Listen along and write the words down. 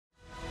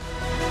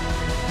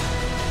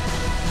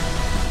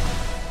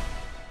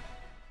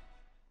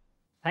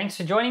Thanks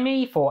for joining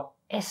me for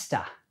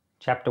Esther,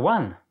 chapter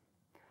 1.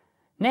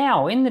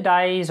 Now, in the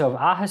days of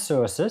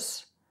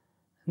Ahasuerus,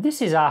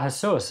 this is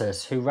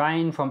Ahasuerus who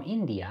reigned from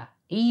India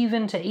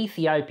even to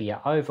Ethiopia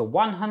over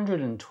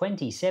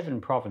 127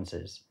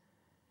 provinces.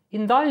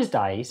 In those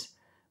days,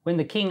 when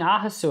the king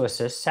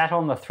Ahasuerus sat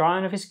on the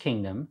throne of his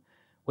kingdom,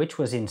 which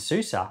was in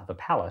Susa, the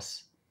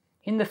palace,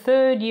 in the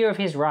 3rd year of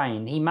his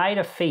reign he made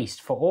a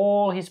feast for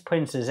all his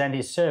princes and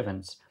his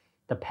servants,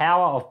 the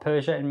power of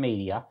Persia and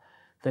Media,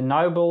 the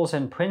nobles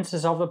and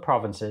princes of the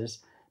provinces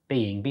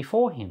being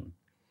before him.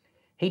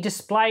 He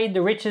displayed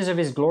the riches of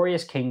his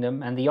glorious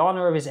kingdom and the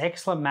honour of his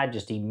excellent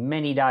majesty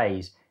many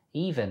days,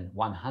 even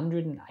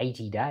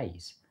 180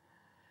 days.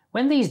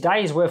 When these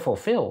days were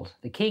fulfilled,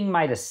 the king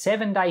made a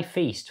 7-day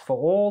feast for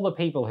all the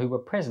people who were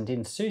present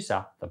in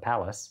Susa, the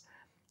palace,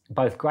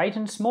 both great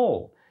and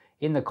small,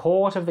 in the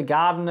court of the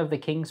garden of the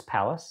king's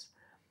palace.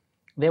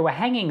 There were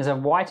hangings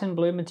of white and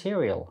blue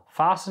material,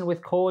 fastened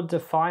with cords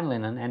of fine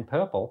linen and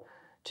purple,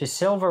 to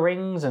silver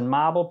rings and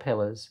marble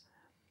pillars.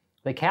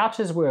 The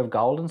couches were of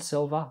gold and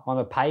silver, on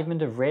a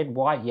pavement of red,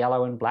 white,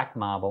 yellow, and black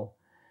marble.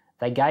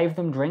 They gave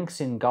them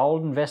drinks in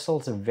golden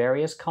vessels of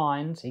various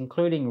kinds,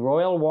 including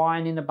royal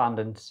wine in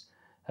abundance,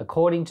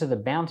 according to the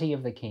bounty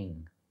of the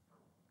king.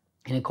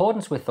 In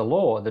accordance with the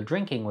law, the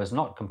drinking was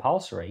not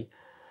compulsory,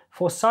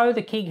 for so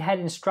the king had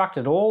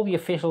instructed all the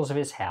officials of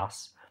his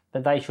house,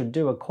 that they should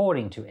do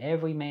according to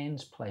every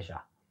man's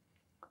pleasure.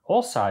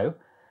 Also,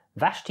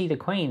 Vashti the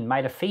queen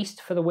made a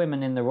feast for the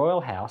women in the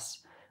royal house,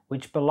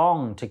 which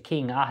belonged to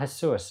King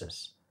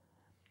Ahasuerus.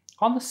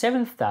 On the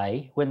 7th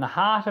day, when the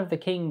heart of the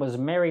king was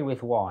merry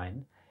with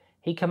wine,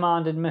 he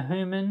commanded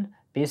Mehuman,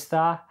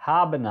 Biztha,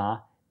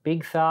 Harbonah,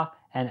 Bigtha,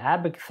 and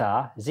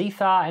Abagtha,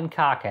 Zethar, and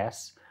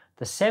Carcass,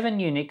 the 7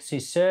 eunuchs who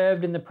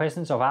served in the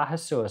presence of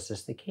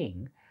Ahasuerus the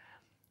king,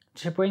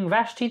 to bring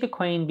Vashti the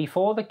queen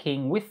before the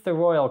king with the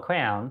royal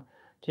crown,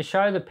 to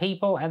show the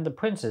people and the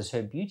princes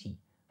her beauty,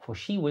 for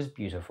she was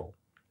beautiful.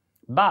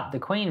 But the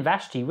queen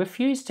Vashti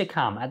refused to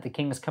come at the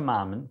king's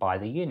commandment by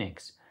the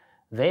eunuchs.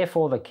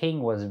 Therefore the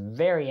king was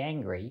very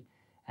angry,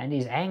 and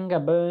his anger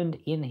burned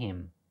in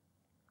him.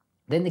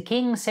 Then the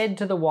king said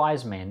to the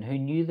wise men who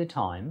knew the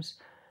times,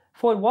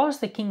 for it was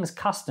the king's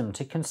custom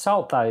to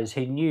consult those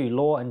who knew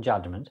law and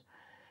judgment,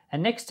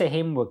 and next to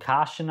him were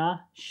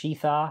Karshana,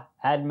 Shethar,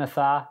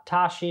 Admathar,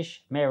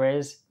 Tarshish,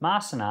 Merez,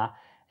 Marsana,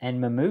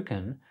 and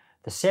Memucan,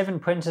 the 7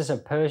 princes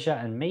of Persia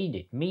and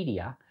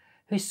Media,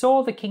 who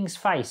saw the king's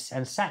face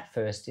and sat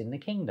first in the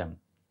kingdom.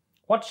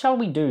 What shall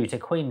we do to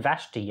Queen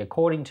Vashti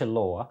according to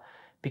law,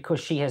 because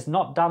she has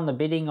not done the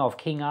bidding of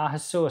King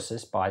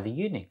Ahasuerus by the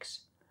eunuchs?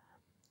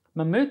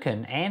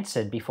 Memucan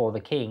answered before the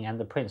king and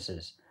the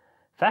princes,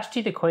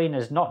 Vashti the queen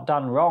has not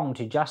done wrong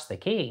to just the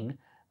king,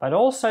 but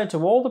also to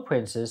all the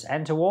princes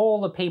and to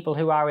all the people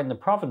who are in the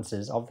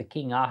provinces of the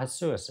king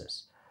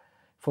Ahasuerus.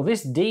 For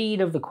this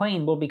deed of the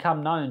queen will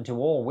become known to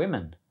all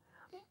women,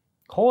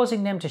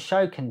 causing them to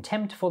show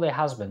contempt for their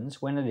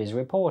husbands when it is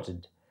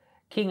reported.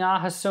 King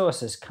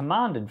Ahasuerus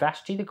commanded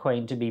Vashti the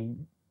queen to be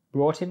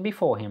brought in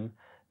before him,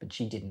 but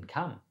she didn't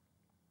come.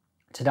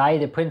 Today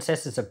the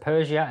princesses of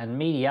Persia and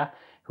Media,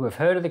 who have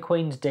heard of the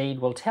queen's deed,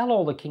 will tell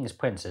all the king's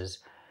princes.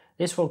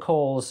 This will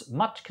cause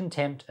much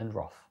contempt and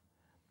wrath.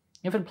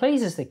 If it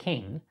pleases the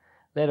king,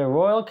 let a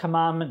royal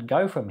commandment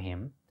go from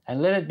him, and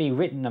let it be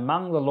written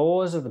among the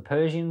laws of the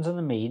Persians and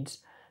the Medes,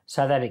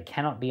 so that it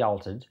cannot be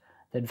altered,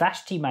 that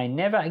Vashti may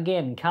never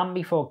again come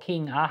before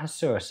King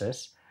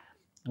Ahasuerus.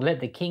 Let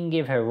the king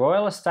give her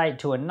royal estate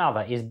to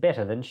another is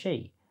better than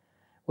she.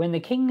 When the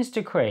king's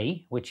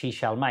decree, which he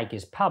shall make,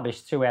 is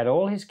published throughout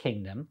all his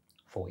kingdom,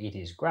 for it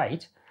is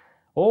great,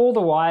 all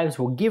the wives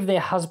will give their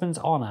husbands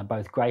honour,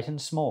 both great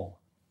and small.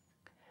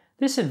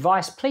 This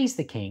advice pleased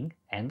the king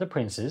and the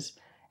princes,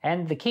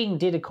 and the king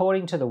did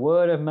according to the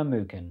word of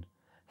Memucan.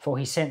 For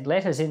he sent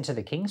letters into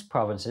the king's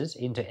provinces,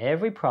 into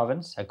every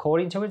province,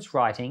 according to its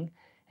writing,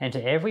 and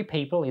to every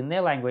people in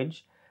their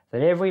language,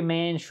 that every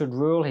man should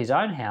rule his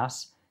own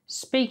house,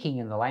 speaking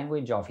in the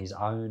language of his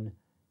own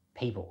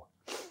people.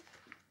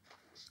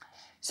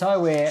 So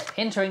we're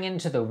entering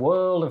into the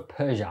world of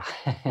Persia.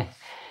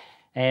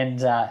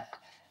 And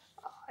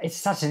it's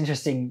such an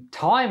interesting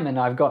time, and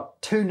I've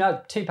got two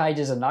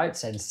pages of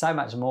notes and so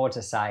much more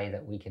to say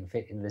that we can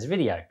fit in this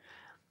video.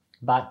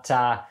 But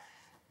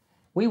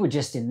we were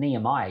just in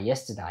Nehemiah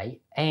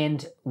yesterday,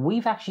 and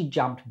we've actually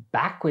jumped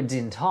backwards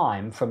in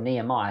time from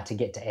Nehemiah to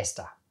get to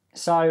Esther.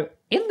 So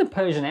in the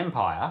Persian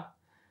Empire,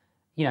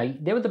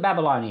 there were the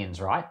Babylonians,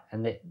 right?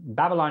 And the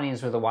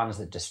Babylonians were the ones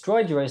that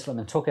destroyed Jerusalem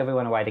and took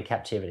everyone away to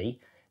captivity.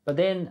 But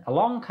then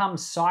along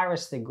comes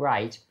Cyrus the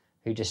Great,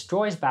 who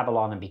destroys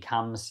Babylon and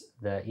becomes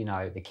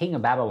the king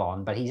of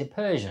Babylon, but he's a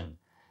Persian.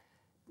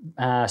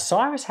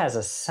 Cyrus has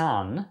a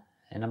son,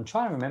 and I'm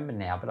trying to remember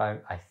now, but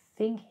I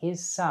think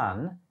his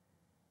son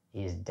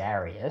is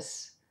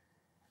Darius,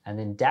 and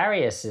then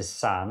Darius's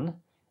son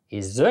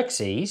is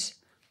Xerxes,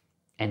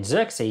 and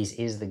Xerxes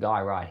is the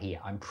guy right here.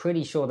 I'm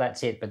pretty sure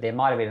that's it, but there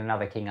might have been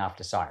another king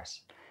after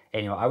Cyrus.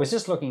 Anyway, I was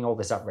just looking all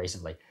this up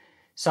recently.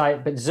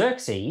 But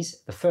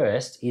Xerxes, the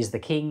first, is the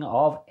king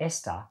of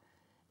Esther.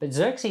 But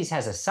Xerxes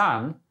has a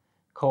son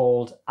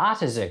called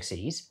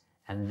Artaxerxes,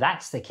 and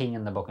that's the king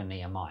in the book of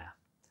Nehemiah.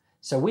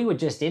 So we were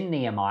just in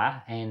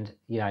Nehemiah, and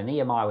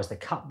Nehemiah was the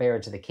cupbearer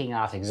to the king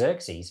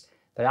Artaxerxes,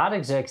 but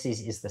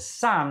Artaxerxes is the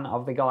son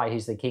of the guy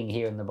who's the king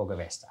here in the book of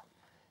Esther.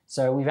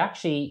 So we've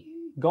actually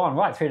gone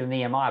right through to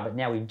Nehemiah, but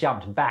now we've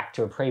jumped back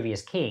to a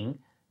previous king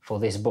for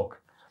this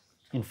book.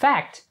 In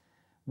fact,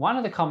 one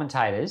of the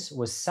commentators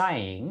was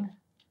saying,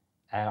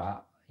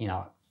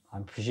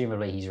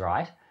 presumably he's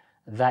right,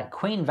 that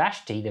Queen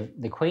Vashti,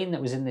 the queen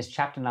that was in this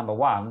chapter number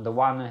 1, the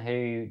one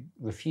who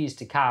refused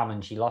to come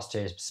and she lost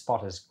her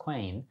spot as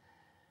queen,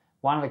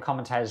 one of the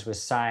commentators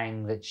was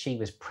saying that she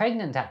was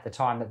pregnant at the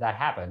time that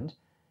happened,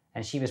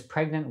 and she was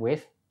pregnant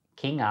with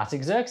King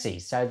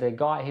Artaxerxes. So the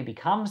guy who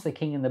becomes the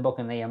king in the book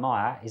of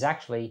Nehemiah is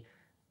actually,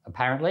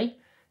 apparently,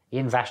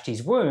 in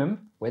Vashti's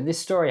womb when this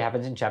story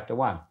happens in chapter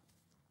 1.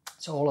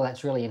 So all of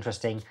that's really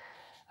interesting.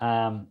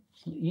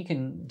 You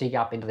can dig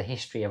up into the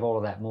history of all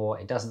of that more.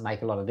 It doesn't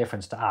make a lot of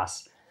difference to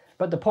us.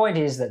 But the point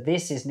is that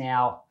this is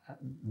now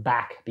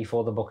back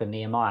before the book of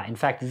Nehemiah. In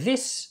fact,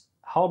 this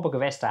whole book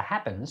of Esther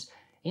happens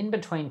in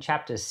between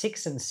chapters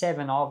 6 and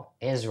 7 of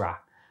Ezra.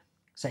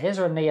 So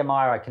Ezra and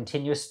Nehemiah are a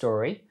continuous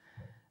story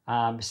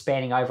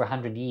spanning over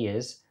 100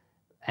 years,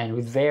 and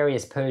with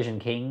various Persian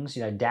kings.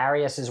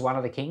 Darius is one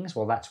of the kings.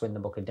 Well, that's when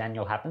the book of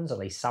Daniel happens, at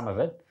least some of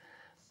it.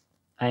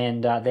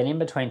 And then in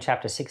between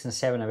chapter 6 and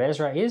 7 of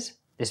Ezra is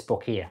this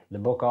book here, the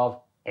book of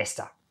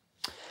Esther.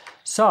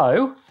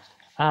 So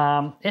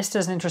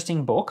Esther's an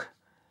interesting book.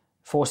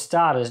 For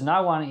starters,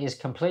 no one is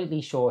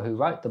completely sure who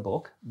wrote the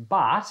book,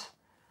 but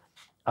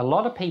a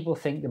lot of people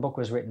think the book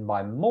was written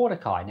by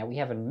Mordecai. Now, we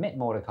haven't met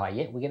Mordecai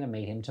yet. We're going to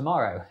meet him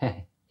tomorrow,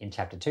 in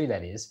chapter 2,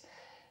 that is.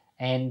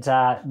 And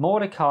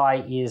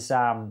Mordecai is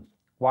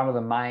one of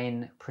the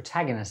main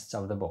protagonists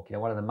of the book,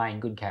 one of the main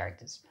good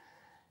characters.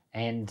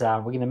 And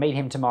we're going to meet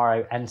him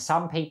tomorrow. And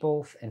some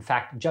people, in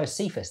fact,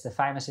 Josephus, the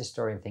famous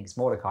historian, thinks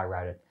Mordecai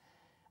wrote it.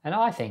 And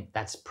I think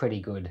that's a pretty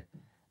good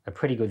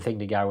thing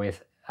to go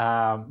with.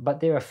 But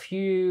there are a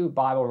few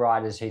Bible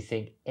writers who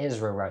think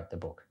Ezra wrote the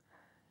book.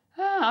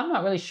 I'm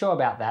not really sure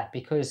about that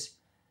because,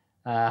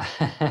 we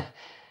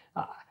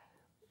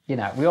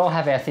all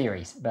have our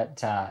theories.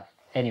 But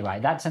anyway,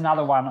 that's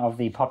another one of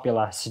the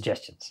popular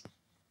suggestions.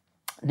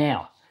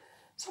 Now,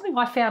 something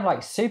I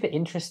found super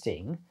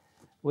interesting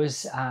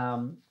was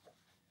the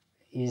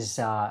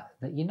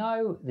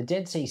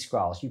Dead Sea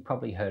Scrolls. You've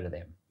probably heard of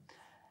them.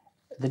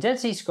 The Dead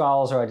Sea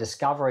Scrolls are a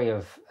discovery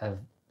of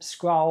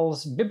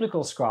scrolls,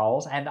 biblical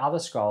scrolls, and other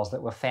scrolls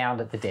that were found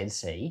at the Dead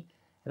Sea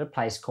at a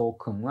place called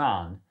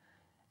Qumran.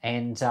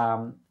 And,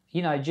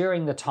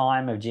 during the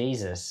time of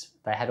Jesus,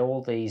 they had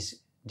all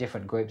these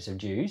different groups of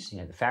Jews,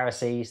 the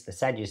Pharisees, the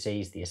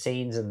Sadducees, the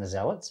Essenes, and the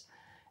Zealots.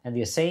 And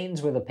the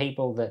Essenes were the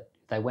people that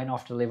they went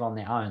off to live on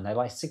their own. They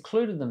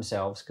secluded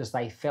themselves because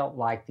they felt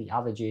like the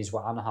other Jews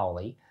were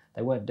unholy.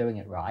 They weren't doing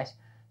it right.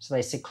 So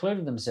they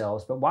secluded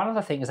themselves. But one of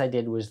the things they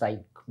did was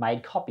they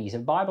made copies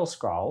of Bible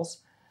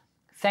scrolls.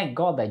 Thank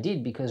God they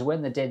did, because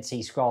when the Dead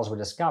Sea Scrolls were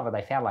discovered,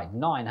 they found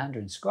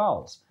 900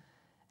 scrolls.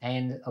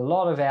 And a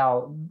lot of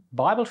our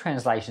Bible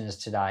translations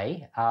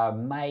today are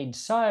made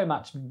so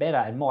much better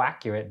and more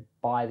accurate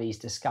by these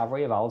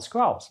discovery of old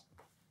scrolls.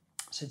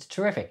 So it's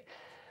terrific.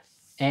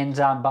 And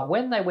but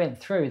when they went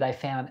through, they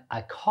found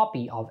a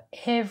copy of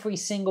every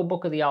single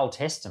book of the Old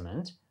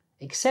Testament,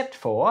 except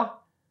for,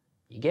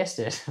 you guessed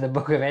it, the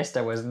book of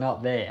Esther was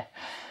not there.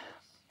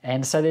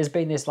 And so there's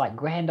been this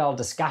grand old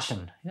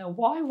discussion.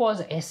 Why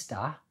was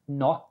Esther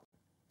not?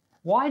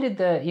 Why did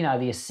the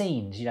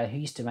Essenes, who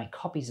used to make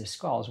copies of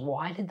scrolls,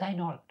 why did they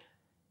not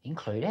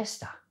include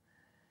Esther?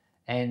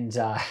 And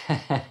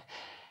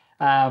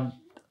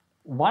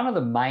one of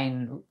the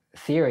main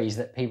theories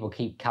that people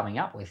keep coming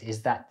up with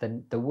is that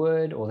the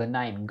word or the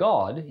name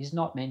God is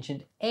not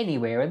mentioned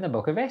anywhere in the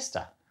book of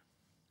Esther.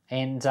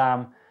 And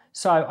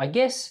so I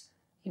guess,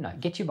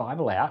 get your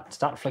Bible out,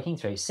 start flicking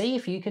through, see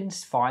if you can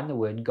find the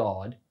word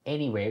God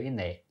anywhere in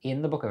there.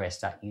 In the book of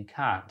Esther, you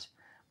can't.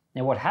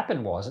 Now, what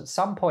happened was, at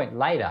some point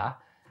later,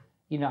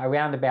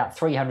 around about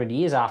 300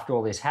 years after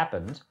all this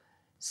happened,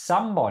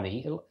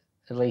 somebody,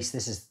 at least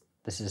this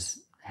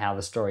is how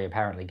the story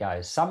apparently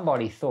goes,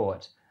 somebody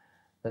thought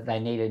that they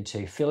needed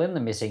to fill in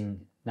the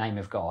missing name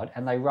of God,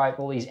 and they wrote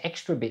all these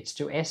extra bits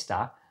to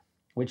Esther,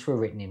 which were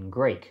written in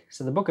Greek.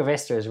 So the book of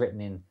Esther is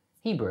written in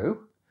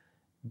Hebrew,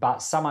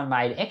 but someone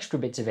made extra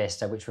bits of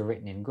Esther which were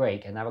written in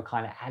Greek, and they were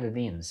kind of added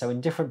in. So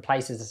in different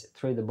places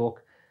through the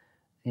book,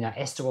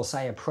 Esther will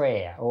say a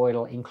prayer, or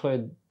it'll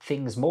include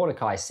things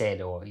Mordecai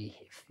said, or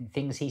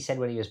things he said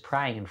when he was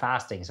praying and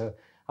fasting. So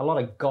a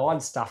lot of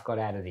God stuff got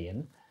added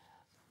in.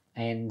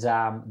 And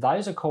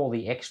those are called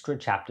the extra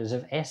chapters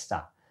of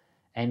Esther.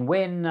 And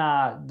when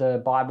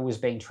the Bible was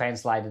being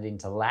translated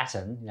into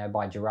Latin,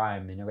 by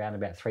Jerome in around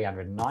about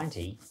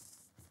 390,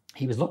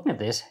 he was looking at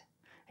this,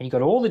 and he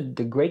got all the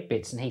Greek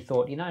bits, and he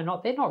thought,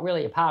 they're not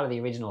really a part of the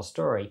original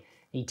story.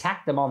 He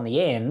tacked them on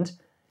the end,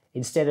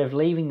 instead of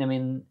leaving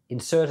them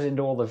inserted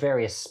into all the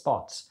various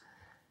spots.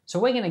 So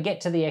we're going to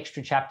get to the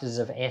extra chapters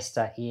of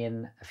Esther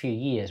in a few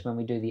years when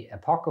we do the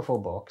apocryphal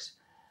books.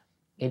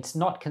 It's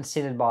not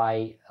considered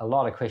by a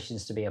lot of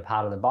Christians to be a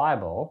part of the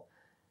Bible,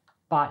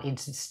 but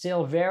it's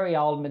still very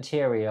old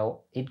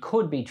material. It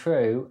could be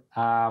true,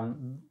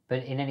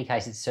 but in any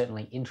case, it's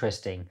certainly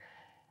interesting,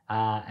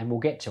 and we'll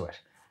get to it.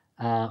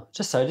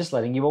 Just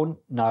letting you all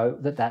know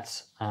that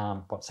that's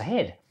what's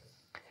ahead.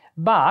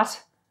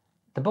 But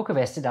the book of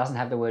Esther doesn't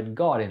have the word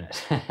God in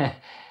it.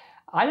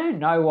 I don't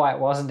know why it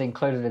wasn't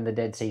included in the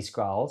Dead Sea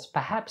Scrolls.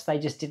 Perhaps they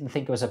just didn't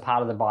think it was a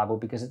part of the Bible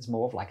because it's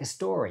more of like a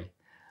story.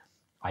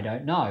 I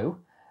don't know.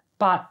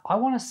 But I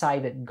want to say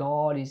that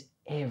God is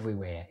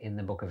everywhere in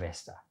the book of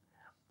Esther.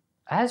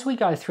 As we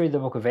go through the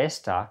book of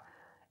Esther,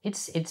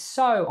 it's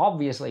so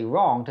obviously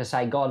wrong to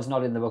say God's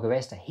not in the book of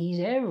Esther. He's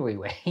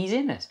everywhere. He's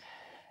in it.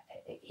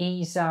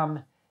 He's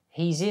in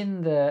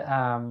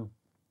the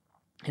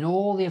in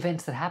all the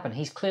events that happen.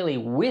 He's clearly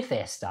with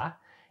Esther.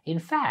 In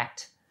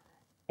fact,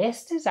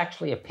 Esther's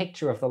actually a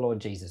picture of the Lord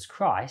Jesus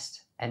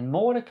Christ, and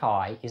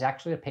Mordecai is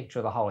actually a picture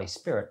of the Holy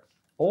Spirit.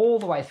 All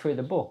the way through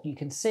the book, you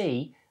can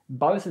see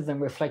both of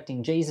them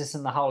reflecting Jesus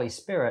and the Holy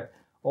Spirit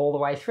all the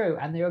way through,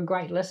 and they're a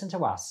great lesson to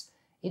us.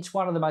 It's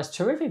one of the most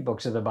terrific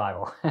books of the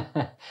Bible.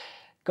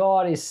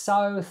 God is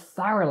so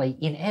thoroughly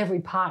in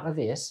every part of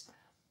this.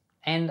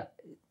 And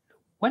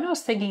when I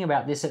was thinking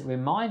about this, it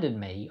reminded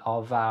me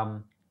of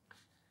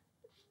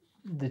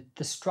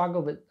the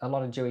struggle that a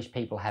lot of Jewish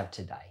people have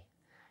today.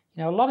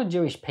 You know, a lot of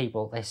Jewish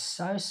people, they're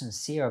so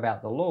sincere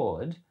about the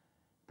Lord,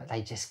 but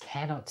they just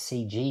cannot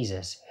see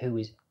Jesus, who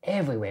is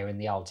everywhere in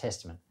the Old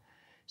Testament.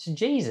 So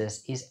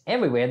Jesus is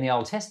everywhere in the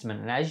Old Testament.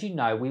 And as you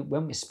know,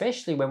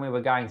 especially when we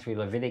were going through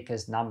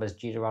Leviticus, Numbers,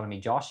 Deuteronomy,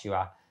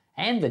 Joshua,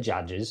 and the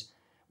Judges,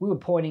 we were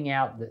pointing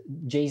out that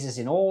Jesus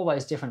in all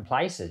those different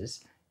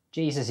places.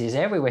 Jesus is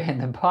everywhere in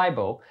the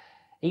Bible.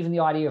 Even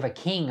the idea of a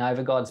king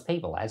over God's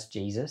people, that's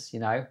Jesus. You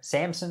know,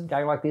 Samson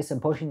going like this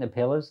and pushing the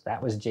pillars,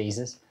 that was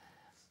Jesus.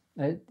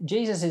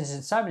 Jesus is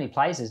in so many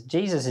places.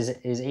 Jesus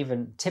is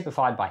even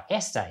typified by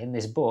Esther in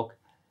this book,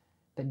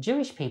 but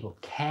Jewish people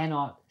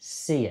cannot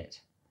see it.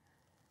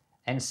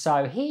 And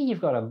so here you've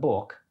got a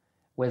book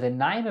where the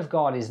name of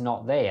God is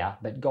not there,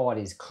 but God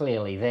is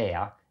clearly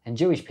there, and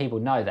Jewish people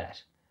know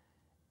that.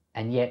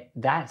 And yet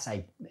that's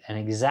an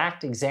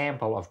exact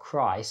example of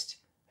Christ,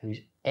 who's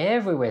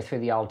everywhere through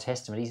the Old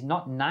Testament. He's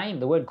not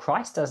named. The word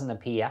Christ doesn't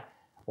appear,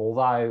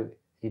 although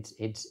it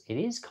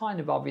is kind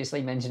of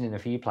obviously mentioned in a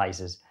few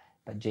places,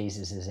 but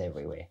Jesus is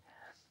everywhere.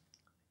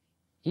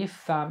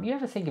 If you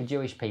ever think of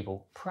Jewish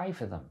people, pray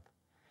for them.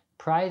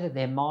 Pray that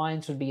their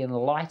minds would be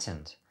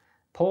enlightened.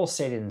 Paul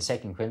said in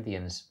 2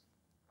 Corinthians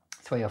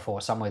 3 or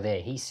 4, somewhere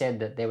there, he said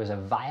that there was a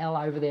veil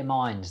over their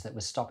minds that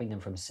was stopping them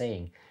from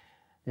seeing.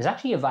 There's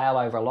actually a veil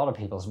over a lot of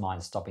people's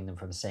minds stopping them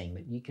from seeing,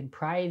 but you can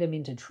pray them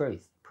into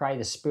truth. Pray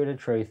the Spirit of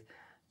truth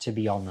to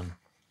be on them.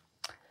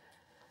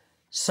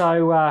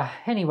 So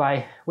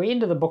anyway, we're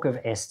into the book of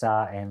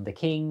Esther, and the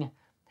king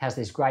has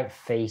this great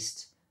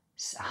feast,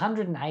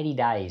 180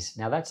 days.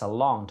 Now that's a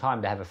long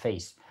time to have a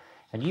feast.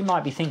 And you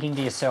might be thinking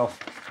to yourself,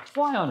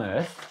 why on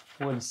earth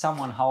would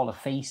someone hold a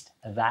feast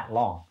that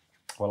long?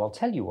 Well, I'll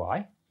tell you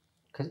why.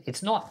 Because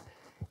it's not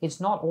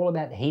all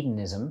about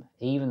hedonism,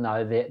 even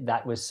though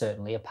that was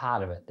certainly a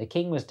part of it. The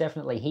king was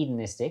definitely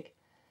hedonistic,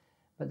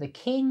 but the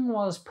king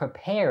was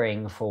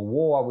preparing for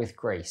war with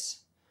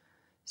Greece.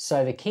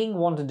 So the king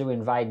wanted to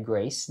invade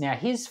Greece. Now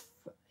his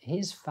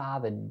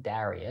father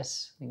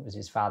Darius, I think it was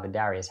his father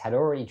Darius, had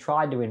already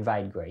tried to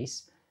invade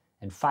Greece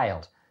and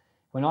failed.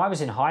 When I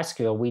was in high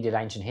school, we did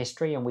ancient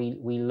history, and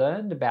we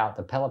learned about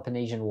the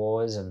Peloponnesian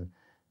Wars and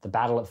the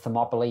Battle at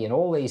Thermopylae and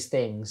all these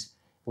things.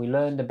 We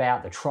learned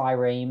about the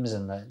triremes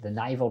and the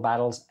naval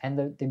battles,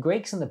 and the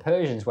Greeks and the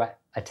Persians were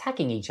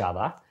attacking each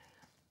other.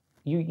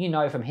 You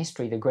know from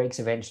history the Greeks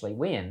eventually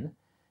win,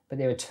 but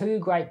there were two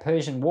great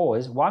Persian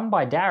wars, one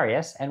by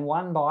Darius and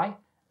one by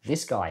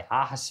this guy,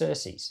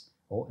 Ahasuerus,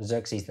 or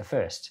Xerxes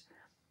I.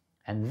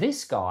 And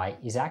this guy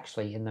is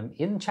actually,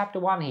 in chapter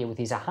 1 here, with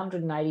his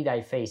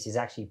 180-day feast, is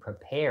actually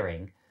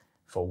preparing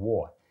for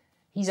war.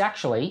 He's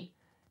actually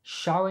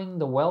showing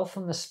the wealth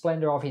and the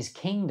splendor of his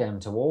kingdom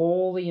to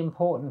all the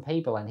important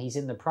people, and he's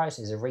in the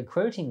process of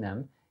recruiting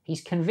them.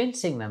 He's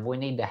convincing them we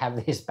need to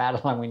have this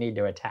battle and we need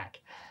to attack.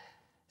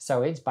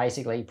 So it's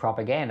basically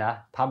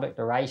propaganda, public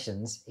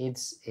relations,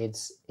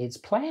 it's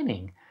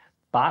planning,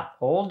 but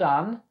all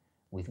done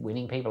with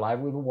winning people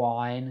over with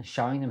wine,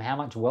 showing them how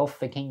much wealth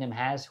the kingdom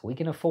has. We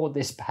can afford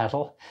this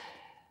battle.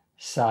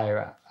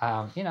 So,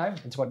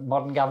 it's what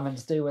modern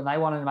governments do when they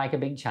want to make a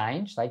big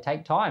change. They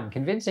take time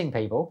convincing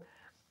people.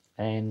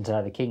 And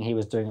the king, he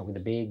was doing it with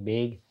a big,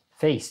 big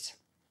feast.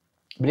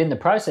 But in the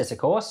process, of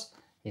course,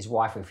 his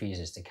wife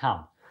refuses to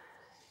come.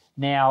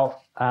 Now,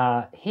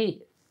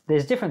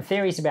 there's different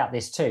theories about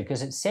this too,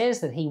 because it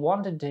says that he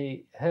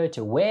wanted her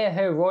to wear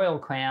her royal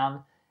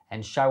crown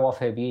and show off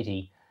her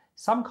beauty.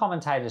 Some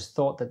commentators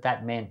thought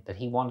that meant that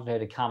he wanted her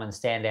to come and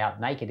stand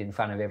out naked in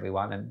front of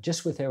everyone and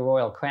just with her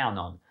royal crown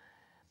on.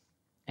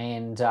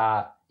 And,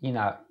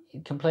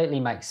 it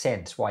completely makes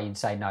sense why you'd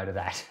say no to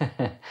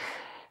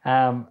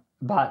that.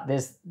 but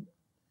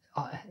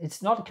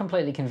it's not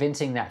completely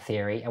convincing, that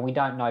theory, and we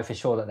don't know for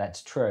sure that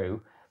that's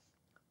true.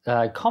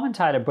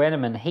 Commentator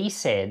Brenneman, he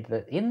said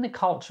that in the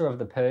culture of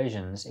the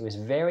Persians, it was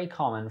very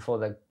common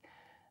for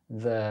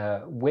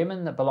the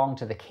women that belonged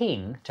to the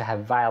king to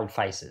have veiled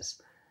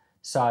faces.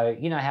 So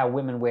you know how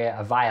women wear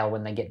a veil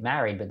when they get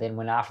married, but then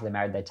when after they're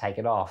married they take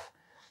it off.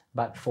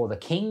 But for the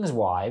king's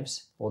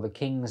wives or the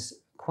king's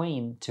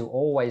queen to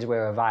always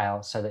wear a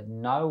veil so that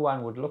no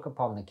one would look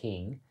upon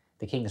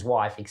the king's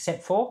wife,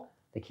 except for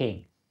the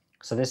king.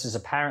 So this is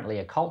apparently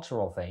a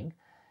cultural thing.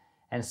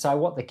 And so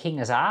what the king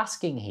is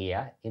asking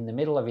here, in the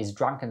middle of his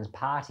drunken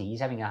party, he's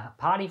having a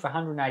party for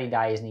 180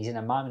 days and he's in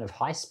a moment of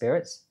high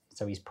spirits,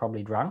 so he's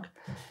probably drunk.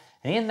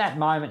 And in that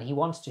moment, he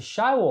wants to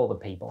show all the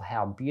people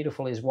how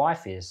beautiful his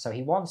wife is. So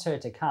he wants her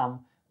to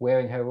come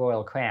wearing her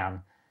royal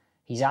crown.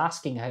 He's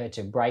asking her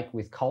to break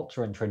with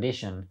culture and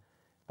tradition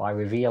by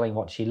revealing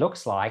what she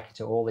looks like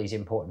to all these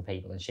important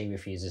people, and she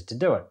refuses to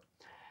do it.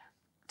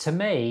 To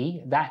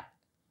me, that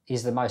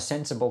is the most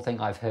sensible thing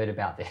I've heard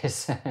about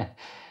this.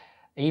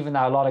 Even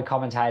though a lot of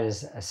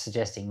commentators are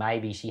suggesting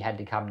maybe she had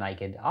to come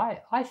naked,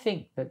 I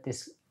think that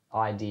this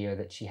idea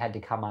that she had to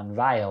come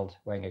unveiled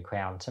wearing a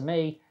crown, to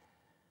me,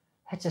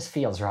 that just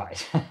feels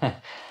right.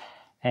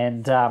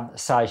 And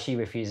so she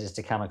refuses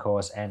to come, of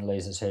course, and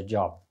loses her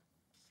job.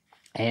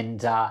 And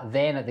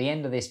then at the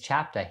end of this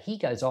chapter, he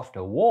goes off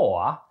to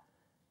war,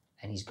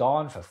 and he's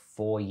gone for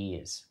 4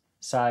 years.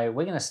 So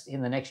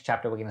in the next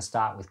chapter, we're going to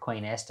start with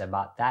Queen Esther,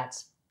 but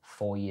that's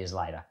 4 years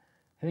later.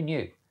 Who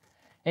knew?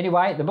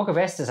 Anyway, the book of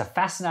Esther is a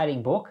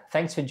fascinating book.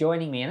 Thanks for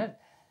joining me in it.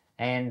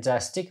 And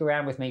stick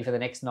around with me for the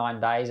next 9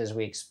 days as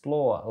we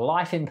explore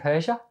life in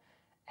Persia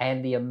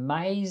and the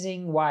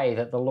amazing way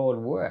that the Lord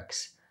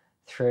works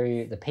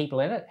through the people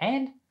in it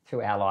and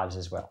through our lives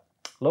as well.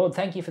 Lord,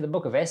 thank you for the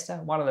book of Esther,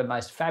 one of the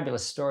most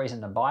fabulous stories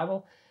in the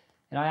Bible.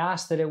 And I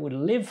ask that it would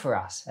live for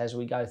us as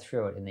we go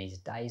through it in these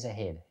days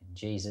ahead. In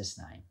Jesus'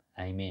 name,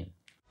 amen.